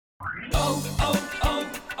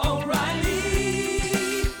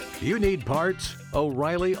O'Reilly. You need parts?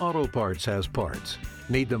 O'Reilly Auto Parts has parts.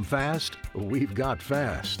 Need them fast? We've got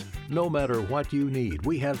fast. No matter what you need,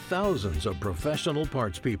 we have thousands of professional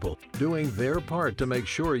parts people doing their part to make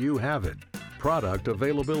sure you have it. Product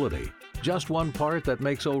availability. Just one part that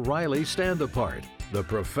makes O'Reilly stand apart. The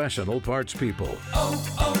professional parts people.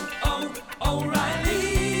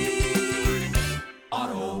 O'Reilly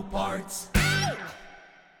Auto Parts.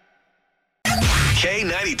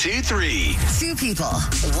 K92-3. Two people,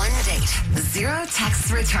 one date, zero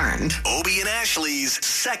texts returned. Obie and Ashley's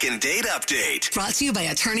second date update. Brought to you by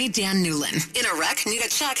attorney Dan Newlin. In a wreck, need a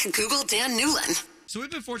check, Google Dan Newlin. So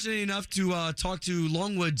we've been fortunate enough to talk to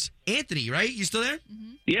Longwood's Anthony, right? You still there?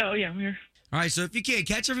 Mm-hmm. Yeah, I'm here. All right, so if you can,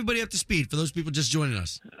 catch everybody up to speed for those people just joining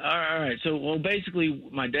us. All right. So, basically,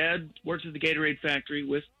 my dad works at the Gatorade factory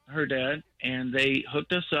with her dad, and they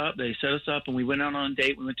hooked us up. They set us up, and we went out on a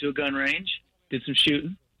date. We went to a gun range, did some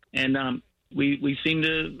shooting, and we seemed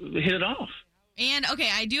to hit it off. And, okay,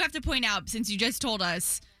 I do have to point out, since you just told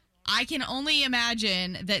us, I can only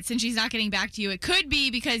imagine that since she's not getting back to you, it could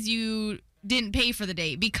be because you didn't pay for the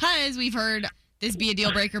date, because we've heard this be a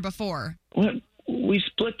deal breaker before. Well, we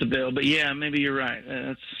split the bill, but yeah, maybe you're right.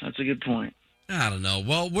 That's a good point. I don't know.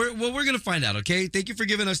 Well, we're going to find out, okay? Thank you for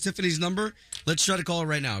giving us Tiffany's number. Let's try to call her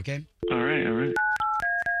right now, okay? All right.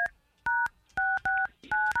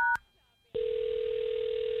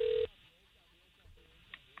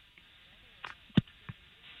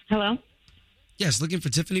 Hello? Yes, looking for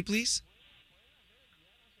Tiffany, please?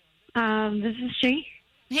 This is she.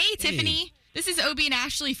 Hey, Tiffany. This is Obie and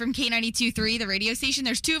Ashley from K92.3, the radio station.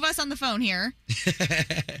 There's two of us on the phone here.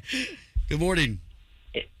 Good morning.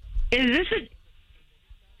 Is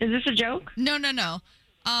this a joke? No.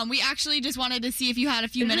 We actually just wanted to see if you had a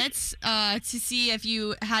few minutes to see if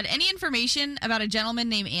you had any information about a gentleman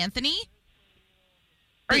named Anthony.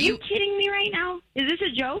 Are you kidding me right now? Is this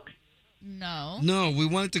a joke? No. No, we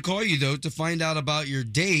wanted to call you, though, to find out about your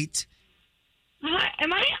date.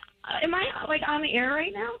 Am I like on the air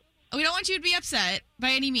right now? We don't want you to be upset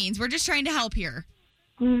by any means. We're just trying to help here.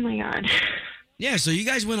 Oh, my God. Yeah, so you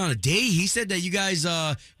guys went on a date. He said that you guys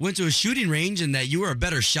went to a shooting range and that you were a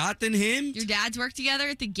better shot than him. Your dads work together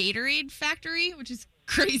at the Gatorade factory, which is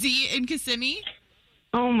crazy in Kissimmee.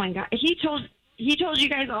 Oh, my God. He told you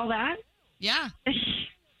guys all that? Yeah.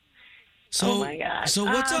 So, oh, my God. So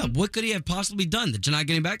what's up? What could he have possibly done that you're not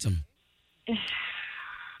getting back to him?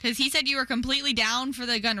 Because he said you were completely down for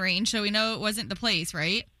the gun range, so we know it wasn't the place,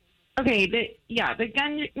 right? Okay, the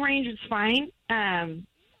gun range is fine.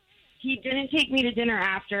 He didn't take me to dinner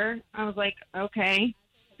after. I was like, okay.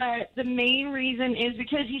 But the main reason is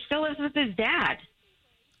because he still lives with his dad.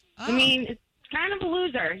 Oh. I mean, it's kind of a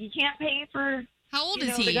loser. He can't pay for... How old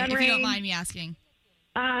is he, if you don't mind me asking?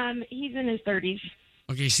 He's in his 30s.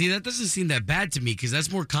 Okay, see, that doesn't seem that bad to me because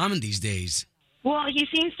that's more common these days. Well, he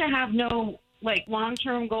seems to have no,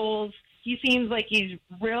 long-term goals. He seems like he's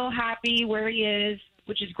real happy where he is,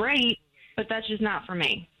 which is great, but that's just not for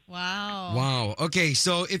me. Wow. Okay,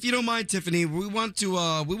 so if you don't mind, Tiffany, we want to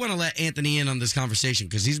let Anthony in on this conversation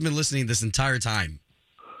because he's been listening this entire time.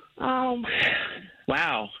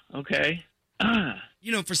 Wow. Okay.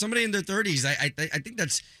 For somebody in their 30s, I think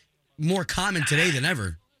that's more common today than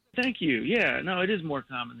ever. Thank you. Yeah, no, it is more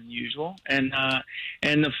common than usual. And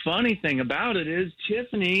the funny thing about it is,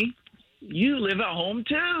 Tiffany, you live at home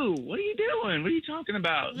too. What are you doing? What are you talking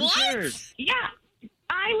about? What? Who cares? Yeah,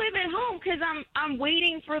 I live at home because I'm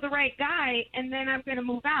waiting for the right guy, and then I'm going to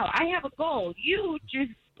move out. I have a goal. You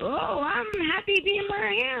just, I'm happy being where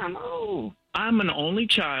I am. Oh, I'm an only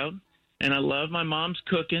child, and I love my mom's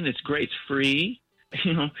cooking. It's great. It's free.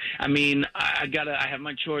 I have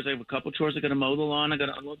my chores. I have a couple chores. I got to mow the lawn. I got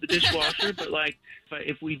to unload the dishwasher. But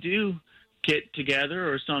if we do get together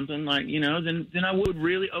or something then I would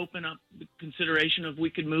really open up the consideration of we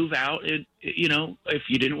could move out. If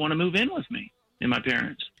you didn't want to move in with me and my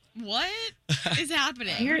parents. What is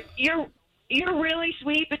happening? You're really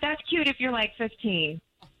sweet, but that's cute if you're 15.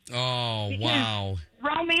 Oh, because wow.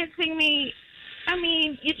 Romancing me. I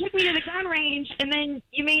mean, you took me to the gun range, and then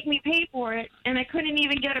you made me pay for it, and I couldn't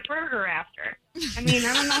even get a burger after. I mean,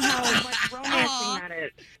 I don't know how much romancing that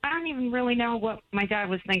is. I don't even really know what my dad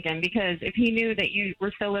was thinking, because if he knew that you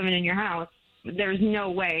were still living in your house, there's no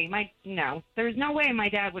way. There's no way my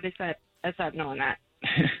dad would have set us up knowing that.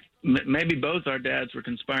 Maybe both our dads were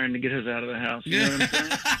conspiring to get us out of the house. You know what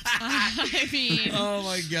I'm saying? Oh,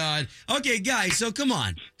 my God. Okay, guys, so come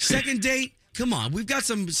on. Second date. Come on, we've got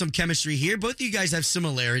some chemistry here. Both of you guys have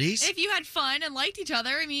similarities. If you had fun and liked each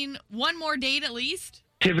other, one more date at least.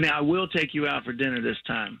 Tiffany, I will take you out for dinner this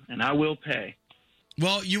time, and I will pay.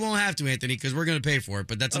 Well, you won't have to, Anthony, because we're going to pay for it,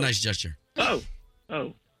 but that's a nice gesture. Oh,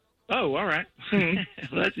 all right.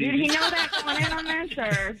 Well, that's Did easy. he know that going in on this,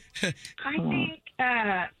 or?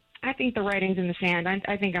 I think the writing's in the sand.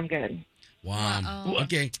 I think I'm good. Wow. Uh-oh.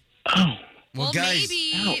 Okay. Oh, Well, guys.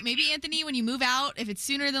 maybe Anthony, when you move out, if it's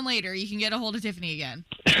sooner than later, you can get a hold of Tiffany again.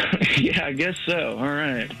 yeah, I guess so. All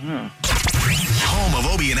right. Huh. Home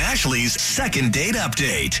of Obie and Ashley's second date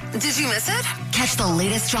update. Did you miss it? Catch the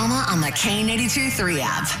latest drama on the K82-3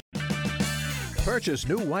 app. Purchase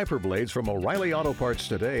new wiper blades from O'Reilly Auto Parts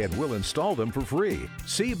today and we'll install them for free.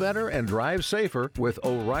 See better and drive safer with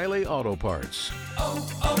O'Reilly Auto Parts.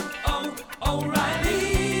 Oh,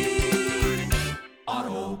 O'Reilly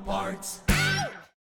Auto Parts.